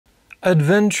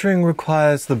Adventuring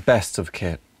requires the best of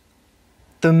kit.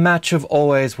 The match of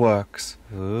always works.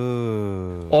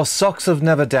 Ooh. Or socks of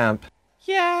never damp.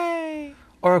 Yay!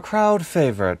 Or a crowd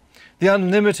favourite, the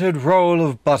unlimited roll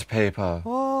of butt paper.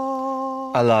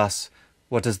 Oh. Alas,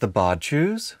 what does the bard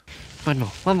choose? One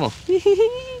more.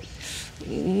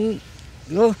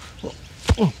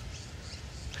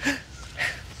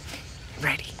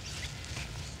 Ready.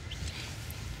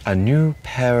 A new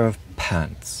pair of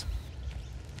pants.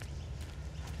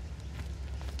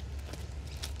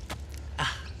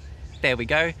 There we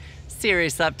go.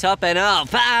 Serious up top and I'll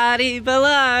party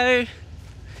below.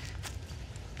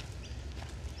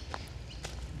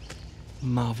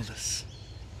 Marvellous.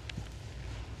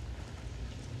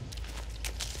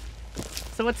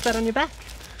 So what's that on your back?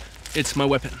 It's my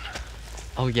weapon.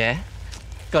 Oh yeah?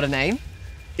 Got a name?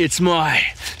 It's my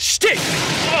stick!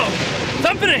 Oh,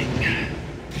 thumping!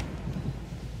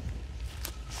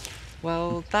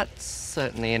 Well, that's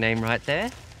certainly a name right there.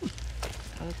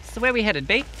 So where are we headed,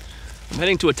 B? I'm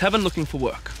heading to a tavern looking for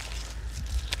work.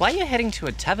 Why are you heading to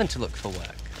a tavern to look for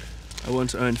work? I want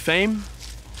to earn fame,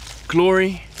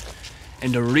 glory,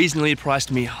 and a reasonably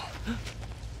priced meal.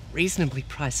 Reasonably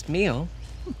priced meal?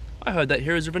 I heard that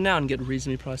heroes of renown get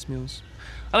reasonably priced meals.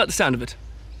 I like the sound of it.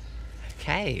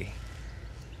 Okay.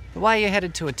 But why are you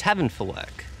headed to a tavern for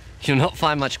work? You'll not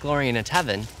find much glory in a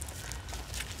tavern.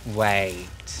 Wait.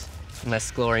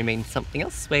 Unless glory means something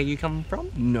else where you come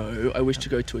from? No, I wish to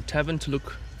go to a tavern to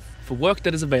look for work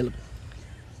that is available.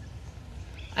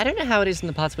 I don't know how it is in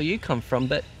the parts where you come from,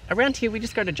 but around here we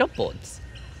just go to job boards.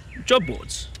 Job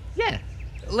boards? Yeah.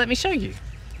 Let me show you.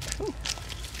 Ooh.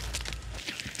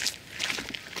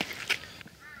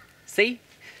 See?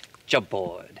 Job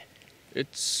board.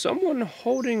 It's someone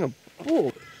holding a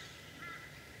board.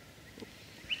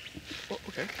 Oh,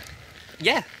 okay.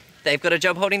 Yeah, they've got a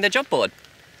job holding the job board.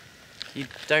 You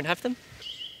don't have them?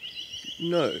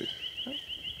 No.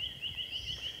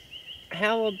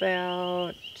 How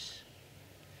about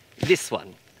this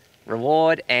one?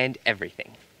 Reward and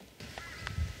everything.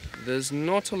 There's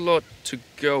not a lot to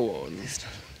go on.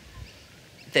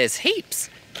 There's heaps.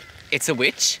 It's a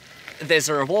witch. There's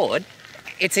a reward.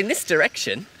 It's in this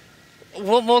direction.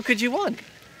 What more could you want?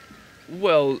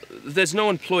 Well, there's no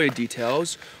employer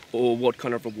details, or what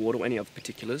kind of reward, or any other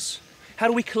particulars. How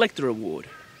do we collect the reward?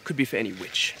 Could be for any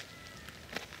witch.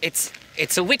 It's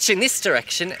a witch in this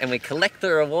direction, and we collect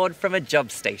the reward from a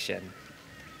job station.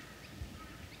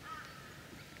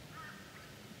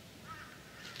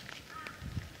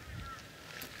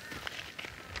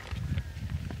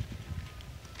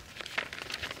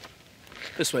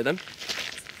 This way, then.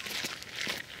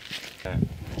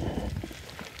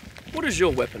 What is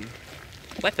your weapon?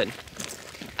 Weapon?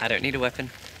 I don't need a weapon.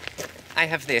 I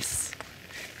have this.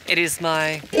 It is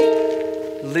my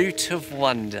lute of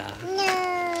wonder.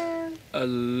 A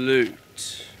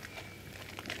lute.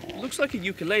 Looks like a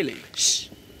ukulele. Shh.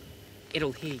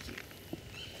 It'll hear you.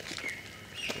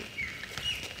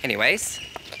 Anyways,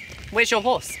 where's your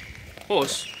horse?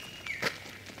 Horse?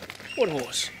 What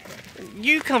horse?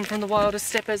 You come from the wildest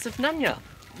steppes of Nunya.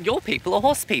 Your people are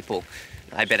horse people.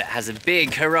 I bet it has a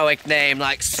big heroic name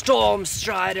like Storm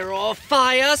Strider or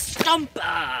Fire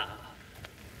Stomper.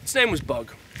 Its name was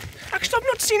Bug. Actually, I've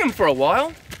not seen him for a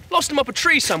while. Lost him up a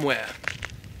tree somewhere.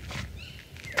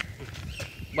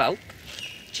 Well,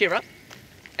 cheer up.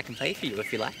 I can play for you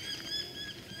if you like.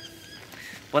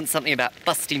 Want something about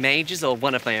busty mages or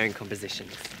one of my own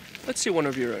compositions? Let's see one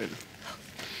of your own.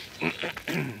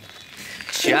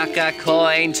 Chuck a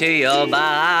coin to your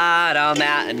bottom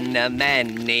out in the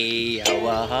many. Oh,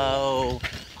 oh, oh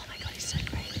my God, he's so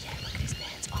great. Yeah, look at his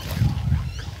pants. Uncle.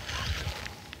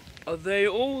 Are they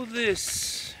all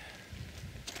this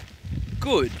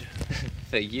good?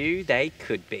 For you, they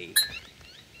could be.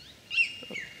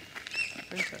 Oh,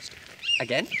 fantastic.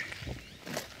 Again?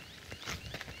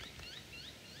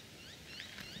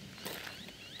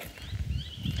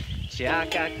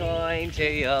 Chuck a coin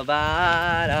to your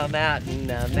bottom out in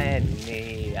the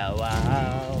many. Oh,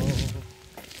 wow.